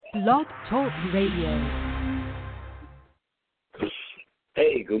Blog Talk Radio.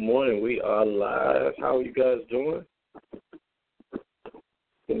 Hey, good morning. We are live. How are you guys doing?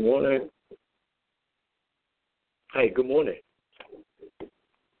 Good morning. Hey, good morning.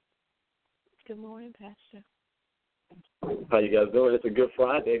 Good morning, Pastor. How you guys doing? It's a good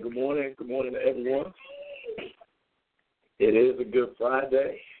Friday. Good morning. Good morning to everyone. It is a good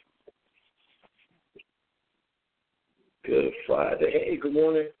Friday. Good Friday. Hey, good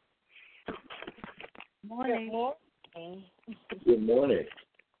morning. Morning. Good morning.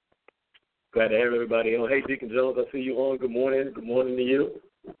 Glad to have everybody on. Hey, Deacon Jones, I see you on. Good morning. Good morning to you.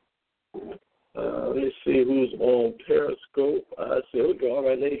 Let's see who's on Periscope. I see. Here we go. All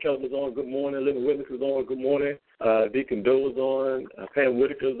right, Lady Kelvin's on. Good morning. Living Witness is on. Good morning. Deacon Doe is on. Pam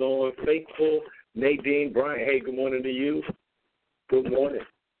Whitaker's on. Faithful. Nadine Bryant. Hey, good morning to you. Good morning.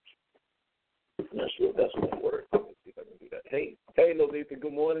 Not sure if that's one word. Let's see if I can do that. Hey, Lolita.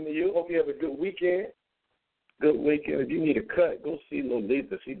 Good morning to you. Hope you have a good weekend. Good weekend. If you need a cut, go see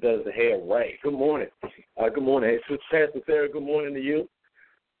Lolita. She does the hair right. Good morning. Good morning. Hey, Pastor Sarah, good morning to you.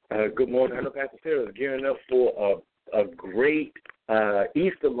 Good morning. I know Pastor Sarah is gearing up for a great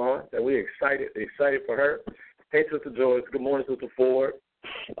Easter launch, and we're excited for her. Hey, Sister Joyce. Good morning, Sister Ford.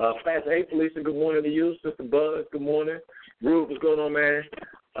 Pastor, hey, Felicia. Good morning to you. Sister Buzz, good morning. Ruth, what's going on, man?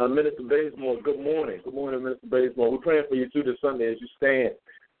 Minister Bazemore, good morning. Good morning, Minister Bazemore. We're praying for you, too, this Sunday as you stand.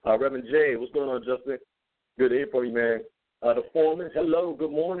 Reverend Jay, what's going on, Justin? Good to hear from you, man. The foreman, hello, good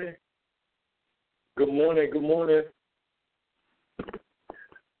morning. Good morning, good morning.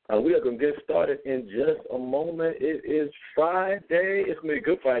 We are going to get started in just a moment. It is Friday. It's going to be a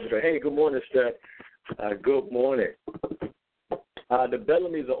good Friday today. Hey, good morning, Steph. Good morning. The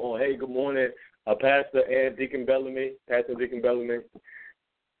Bellamy's are on. Hey, good morning, Pastor and Deacon Bellamy. Pastor and Deacon Bellamy.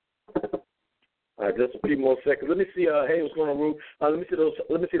 Just a few more seconds. Let me see. Hey, what's going on, Ruth? Let me see those.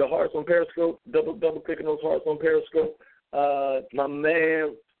 Let me see the hearts on Periscope. Double clicking those hearts on Periscope. My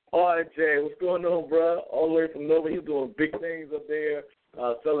man RJ, what's going on, bro? All the way from Nova. He's doing big things up there,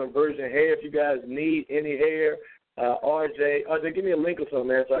 selling virgin hair. If you guys need any hair, RJ, give me a link or something,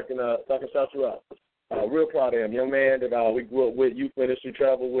 man, so I can shout you out. Real proud of him, young man that we grew up with, youth ministry,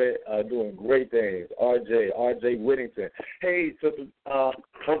 travel with, doing great things. RJ Whittington. Hey, Sister Val,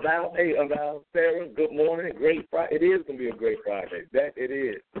 Sarah, good morning. Great Friday. It is going to be a great Friday. That it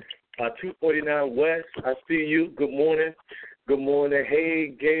is. 249 West, I see you. Good morning. Good morning. Hey,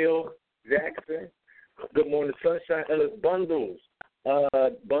 Gail Jackson. Good morning, Sunshine Ellis Bundles.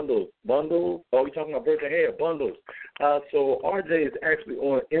 Bundles. Oh, we're talking about virgin hair. Bundles. So RJ is actually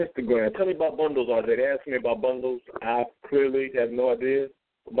on Instagram. Tell me about Bundles, RJ. They asked me about Bundles. I clearly have no idea.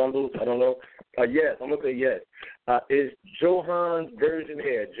 Bundles, I don't know. Yes, I'm going to say yes. It's Johan's Virgin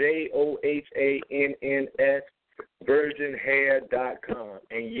Hair, JOHANNS, virginhair.com.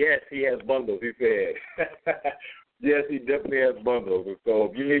 And yes, he has bundles, he said. Yes, he definitely has bundles. So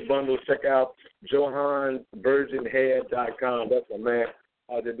if you need bundles, check out johansvirginhair.com. That's my man.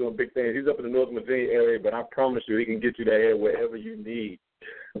 They're doing big things. He's up in the Northern Virginia area, but I promise you he can get you that hair wherever you need.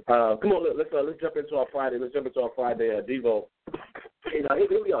 Come on, let's jump into our Friday. Let's jump into our Friday Devo. Hey, now, here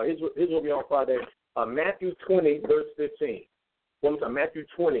we are. Here's what we are on Friday. Matthew 20, verse 15. One more time, Matthew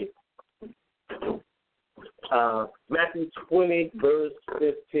 20. Matthew 20, verse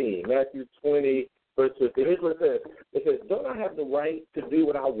 15. Matthew 20, verse 15. Here's what it says. It says, don't I have the right to do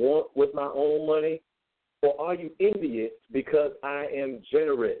what I want with my own money? Or are you envious because I am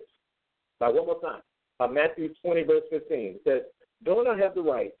generous? Now, one more time. Matthew 20, verse 15. It says, don't I have the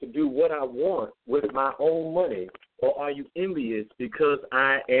right to do what I want with my own money? Or are you envious because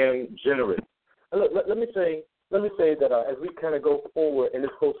I am generous? And look, let me say that as we kind of go forward in this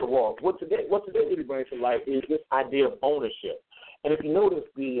coastal walk, what today really brings to life is this idea of ownership. And if you notice,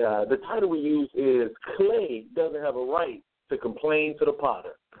 the title we use is Clay Doesn't Have a Right to Complain to the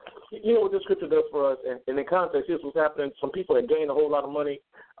Potter. You know what this scripture does for us, and in context, here's what's happening. Some people have gained a whole lot of money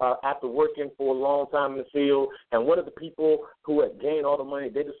after working for a long time in the field, and one of the people who had gained all the money,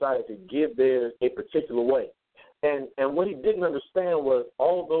 they decided to give theirs a particular way. And what he didn't understand was,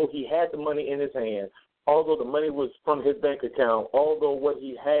 although he had the money in his hand, although the money was from his bank account, although what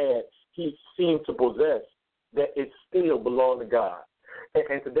he had he seemed to possess, that it still belonged to God.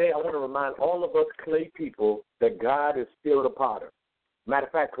 And today I want to remind all of us clay people that God is still the potter. Matter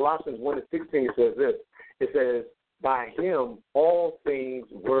of fact, Colossians 1:16 says this. It says, by him all things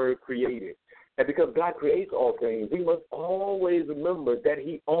were created. And because God creates all things, we must always remember that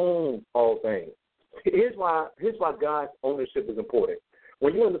he owns all things. Here's why God's ownership is important.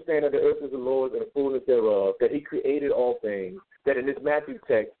 When you understand that the earth is the Lord's and the fullness thereof, that he created all things, that in this Matthew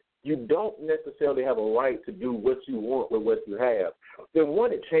text, you don't necessarily have a right to do what you want with what you have, then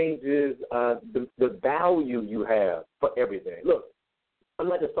one, it changes the value you have for everything. Look, I'm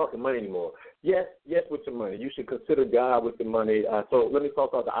not just talking money anymore. Yes, with your money. You should consider God with the money. So let me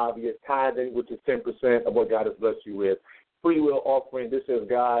talk about the obvious. Tithing, which is 10% of what God has blessed you with. Free will offering, this says,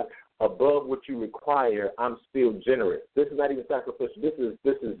 God, above what you require, I'm still generous. This is not even sacrificial.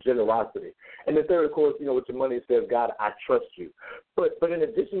 This is generosity. And the third, of course, with your money, it says, God, I trust you. But in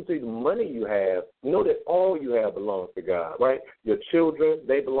addition to the money you have, know that all you have belongs to God, right? Your children,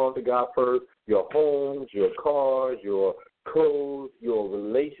 they belong to God first. Your homes, your cars, your clothes, your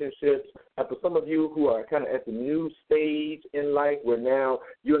relationships. And for some of you who are kind of at the new stage in life where now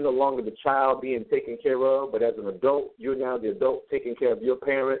you're no longer the child being taken care of, but as an adult, you're now the adult taking care of your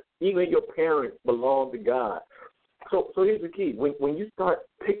parents. Even your parents belong to God. So here's the key. When you start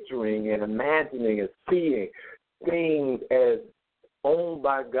picturing and imagining and seeing things as owned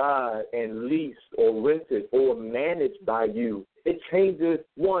by God and leased or rented or managed by you, it changes,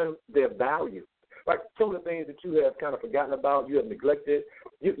 one, their value. Like some of the things that you have kind of forgotten about, you have neglected,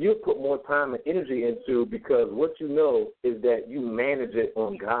 you put more time and energy into because what you know is that you manage it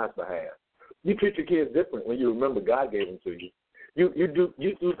on God's behalf. You treat your kids different when you remember God gave them to you. You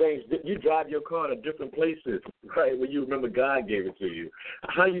do things. You drive your car to different places, right? When you remember God gave it to you.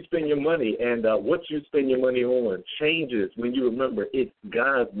 How you spend your money and what you spend your money on changes when you remember it's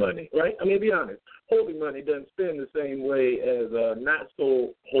God's money, right? I mean, be honest. Holy money doesn't spend the same way as not so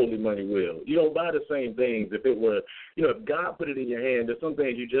holy money will. You don't buy the same things if it were, if God put it in your hand. There's some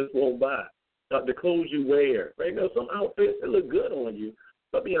things you just won't buy. The clothes you wear, right? Some outfits that look good on you.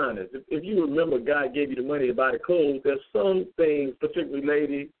 But be honest, if you remember God gave you the money to buy the clothes, there's some things, particularly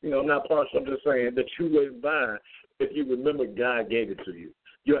ladies, I'm not partial, I'm just saying, that you wouldn't buy if you remember God gave it to you.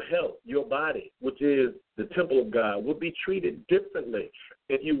 Your health, your body, which is the temple of God, will be treated differently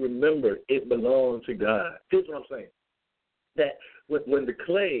if you remember it belongs to God. Here's what I'm saying. That when the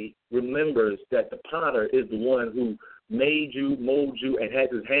clay remembers that the potter is the one who made you, molded you, and has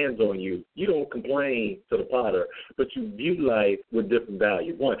his hands on you, you don't complain to the potter, but you view life with different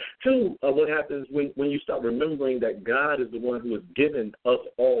value. One. Two, what happens when you start remembering that God is the one who has given us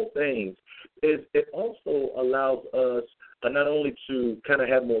all things, is it also allows us not only to kind of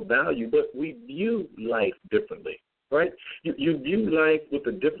have more value, but we view life differently, right? You view life with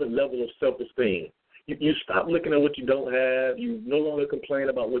a different level of self-esteem. You stop looking at what you don't have. You no longer complain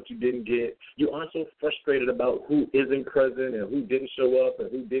about what you didn't get. You aren't so frustrated about who isn't present and who didn't show up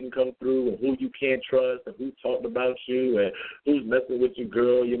and who didn't come through and who you can't trust and who talked about you and who's messing with your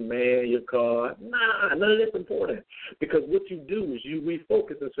girl, your man, your car. Nah, none of that's important. Because what you do is you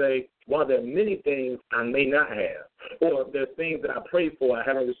refocus and say, while there are many things I may not have, or there are things that I prayed for I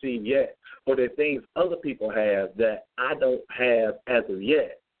haven't received yet, or there are things other people have that I don't have as of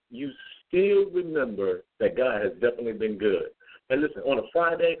yet, you still remember that God has definitely been good. And listen, on a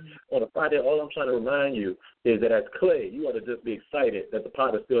Friday, all I'm trying to remind you is that as clay, you ought to just be excited that the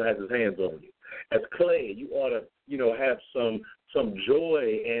potter still has his hands on you. As clay, you ought to, have some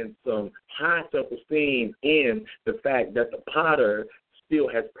joy and some high self-esteem in the fact that the potter still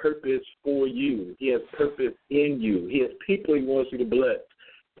has purpose for you. He has purpose in you. He has people he wants you to bless.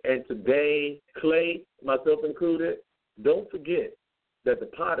 And today, clay, myself included, don't forget that the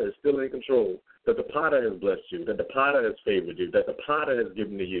potter is still in control, that the potter has blessed you, that the potter has favored you, that the potter has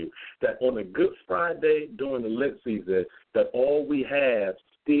given to you, that on a Good Friday during the Lent season, that all we have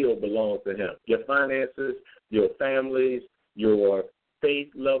still belongs to him. Your finances, your families, your faith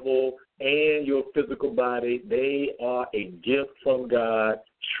level, and your physical body, they are a gift from God.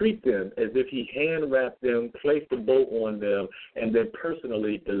 Treat them as if he hand-wrapped them, placed a bow on them, and then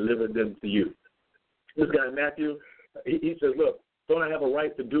personally delivered them to you. This guy, Matthew, he says, look, don't I have a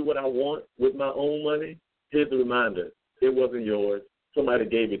right to do what I want with my own money? Here's the reminder. It wasn't yours. Somebody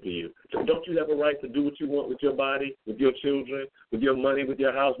gave it to you. So don't you have a right to do what you want with your body, with your children, with your money, with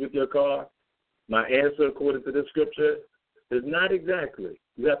your house, with your car? My answer, according to this scripture, is not exactly.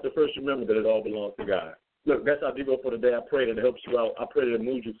 You have to first remember that it all belongs to God. Look, that's our devo for today. I pray that it helps you out. I pray that it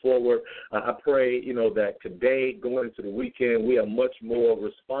moves you forward. I pray, that today, going into the weekend, we are much more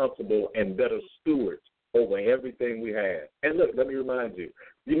responsible and better stewards over everything we have. And look, let me remind you,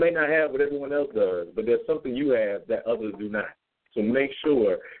 you may not have what everyone else does, but there's something you have that others do not. So make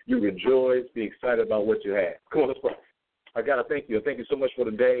sure you rejoice, be excited about what you have. Come on, let's pray. I got to thank you. Thank you so much for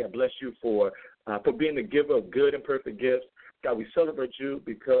today. I bless you for being the giver of good and perfect gifts. God, we celebrate you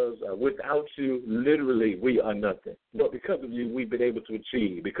because without you, literally, we are nothing. But because of you, we've been able to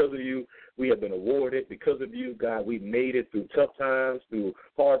achieve. Because of you, we have been awarded. Because of you, God, we made it through tough times, through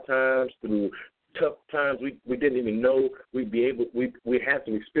hard times, through tough times we didn't even know we'd be able, we had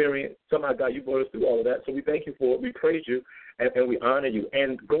to experience. Somehow, God, you brought us through all of that. So we thank you for it. We praise you, and we honor you.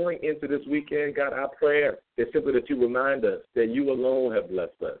 And going into this weekend, God, our prayer is simply that you remind us that you alone have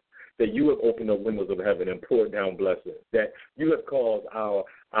blessed us, that you have opened up windows of heaven and poured down blessings, that you have caused our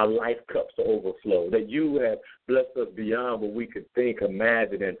life cups to overflow, that you have blessed us beyond what we could think,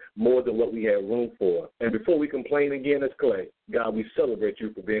 imagine, and more than what we had room for. And before we complain again as clay, God, we celebrate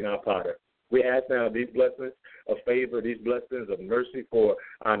you for being our potter. We ask now these blessings of favor, these blessings of mercy for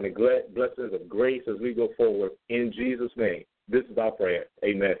our neglect, blessings of grace as we go forward. In Jesus' name, this is our prayer.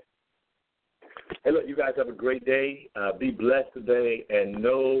 Amen. Hey, look, you guys have a great day. Be blessed today and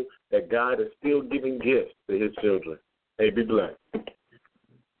know that God is still giving gifts to his children. Hey, be blessed.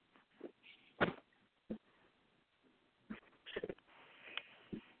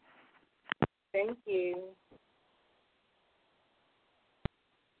 Thank you.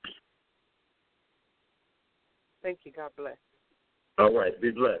 Thank you. God bless. All right. Be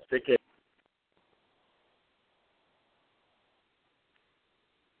blessed. Take care.